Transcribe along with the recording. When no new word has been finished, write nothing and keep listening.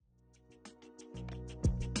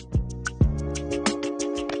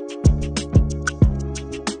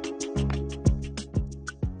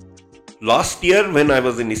Last year, when I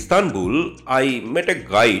was in Istanbul, I met a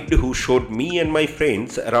guide who showed me and my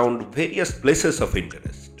friends around various places of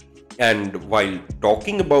interest. And while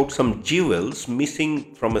talking about some jewels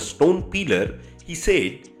missing from a stone pillar, he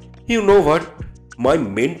said, "You know what? My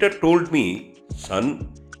mentor told me,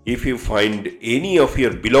 son, if you find any of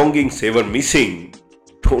your belongings ever missing,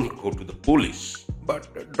 don't go to the police,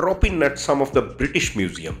 but drop in at some of the British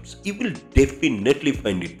museums. You will definitely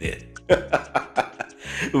find it there."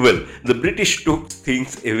 Well, the British took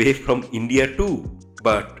things away from India too,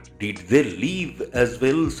 but did they leave as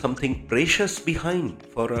well something precious behind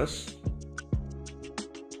for us?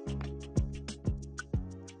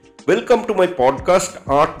 Welcome to my podcast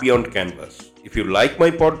Art Beyond Canvas. If you like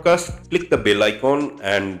my podcast, click the bell icon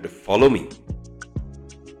and follow me.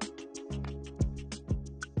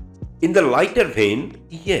 In the lighter vein,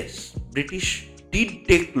 yes, British did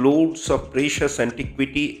take loads of precious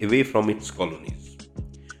antiquity away from its colonies.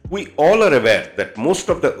 We all are aware that most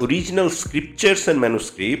of the original scriptures and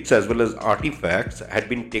manuscripts as well as artifacts had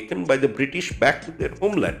been taken by the British back to their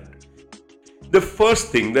homeland. The first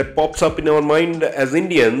thing that pops up in our mind as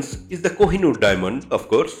Indians is the Kohinoor diamond, of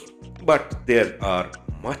course, but there are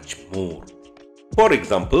much more. For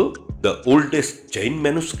example, the oldest Jain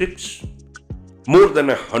manuscripts, more than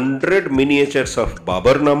 100 miniatures of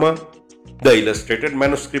Babarnama, the illustrated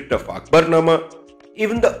manuscript of Akbarnama.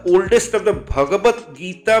 Even the oldest of the Bhagavad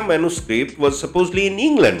Gita manuscript was supposedly in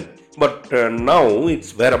England, but now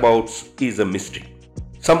its whereabouts is a mystery.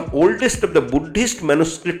 Some oldest of the Buddhist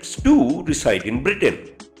manuscripts too reside in Britain.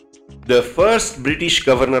 The first British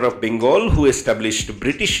governor of Bengal who established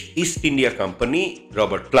British East India Company,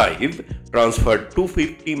 Robert Clive, transferred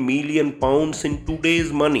 £250 million in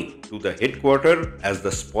today's money to the headquarters as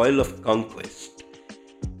the spoil of conquest.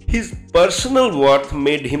 His personal worth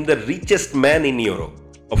made him the richest man in Europe.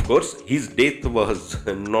 Of course, his death was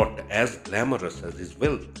not as glamorous as his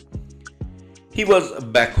wealth. He was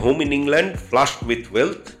back home in England, flushed with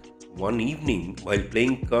wealth. One evening, while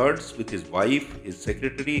playing cards with his wife, his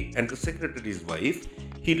secretary, and the secretary's wife,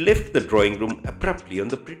 he left the drawing room abruptly on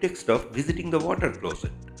the pretext of visiting the water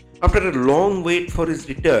closet. After a long wait for his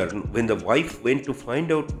return, when the wife went to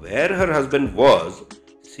find out where her husband was,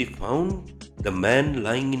 she found the man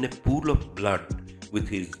lying in a pool of blood with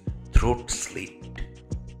his throat slit.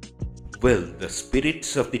 Well, the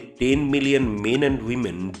spirits of the 10 million men and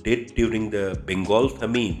women dead during the Bengal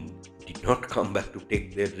famine did not come back to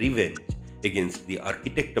take their revenge against the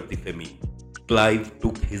architect of the famine. Clive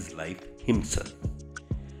took his life himself.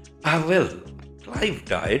 Clive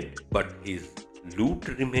died, but his loot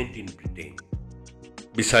remained in Britain.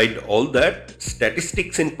 Beside all that,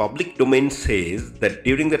 statistics in public domain says that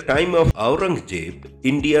during the time of Aurangzeb,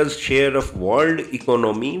 India's share of world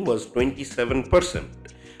economy was 27%,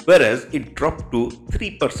 whereas it dropped to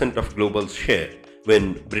 3% of global share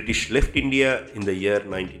when British left India in the year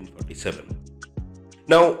 1947.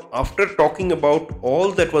 Now, after talking about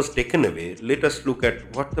all that was taken away, let us look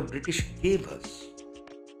at what the British gave us.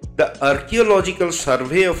 The Archaeological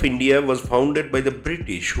Survey of India was founded by the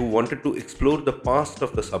British who wanted to explore the past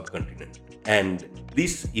of the subcontinent, and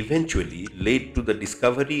this eventually led to the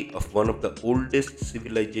discovery of one of the oldest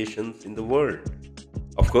civilizations in the world.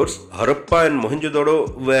 Of course, Harappa and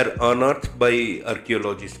Mohenjo-daro were unearthed by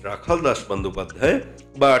archaeologist Rakhaldas Bandyopadhyay,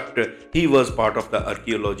 but he was part of the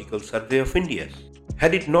Archaeological Survey of India.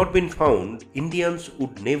 Had it not been found, Indians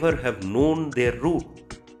would never have known their root.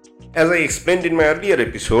 As I explained in my earlier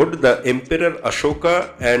episode, the Emperor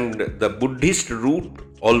Ashoka and the Buddhist root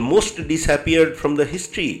almost disappeared from the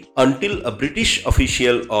history until a British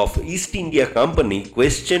official of East India Company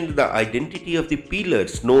questioned the identity of the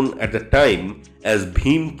pillars known at the time as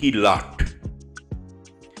Bhim Ki Lat.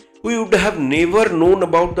 We would have never known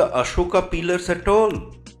about the Ashoka pillars at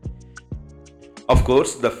all. Of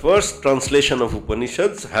course, the first translation of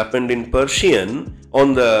Upanishads happened in Persian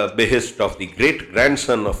on the behest of the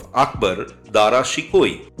great-grandson of Akbar, Dara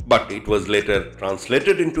Shikoi, but it was later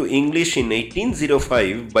translated into English in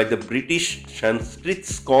 1805 by the British Sanskrit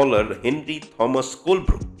scholar Henry Thomas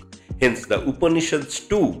Colebrook. Hence, the Upanishads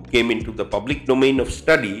too came into the public domain of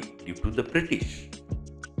study due to the British.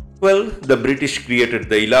 Well, the British created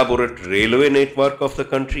the elaborate railway network of the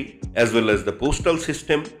country as well as the postal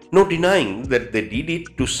system, no denying that they did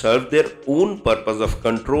it to serve their own purpose of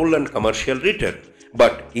control and commercial return.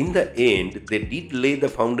 But in the end, they did lay the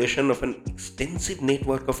foundation of an extensive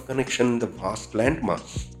network of connection in the vast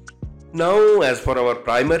landmass. Now, as for our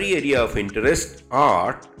primary area of interest,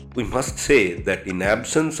 art, we must say that in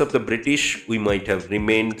absence of the British, we might have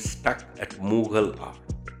remained stuck at Mughal art.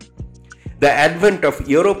 The advent of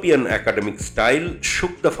European academic style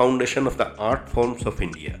shook the foundation of the art forms of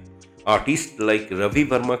India. artists like Ravi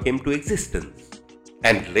Verma came to existence.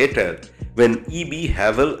 And later, when E.B.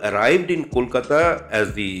 Havel arrived in Kolkata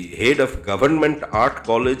as the head of Government Art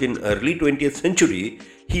College in early 20th century,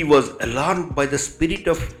 he was alarmed by the spirit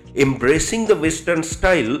of embracing the Western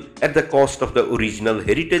style at the cost of the original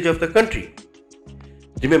heritage of the country.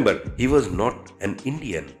 Remember, he was not an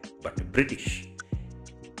Indian, but a British.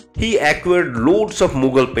 He acquired loads of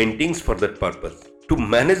Mughal paintings for that purpose. To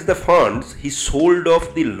manage the funds, he sold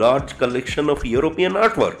off the large collection of European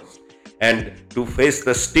artworks. And to face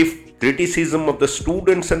the stiff criticism of the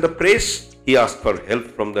students and the press, he asked for help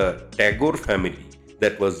from the Tagore family,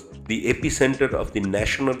 that was the epicenter of the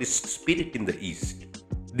nationalist spirit in the East.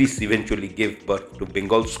 This eventually gave birth to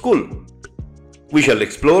Bengal School. We shall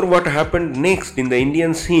explore what happened next in the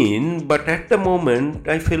Indian scene, but at the moment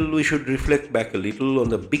I feel we should reflect back a little on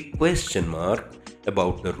the big question mark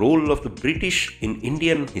about the role of the British in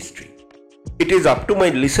Indian history. It is up to my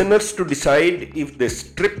listeners to decide if they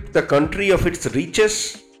stripped the country of its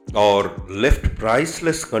riches or left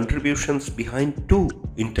priceless contributions behind too,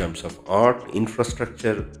 in terms of art,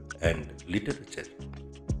 infrastructure, and literature.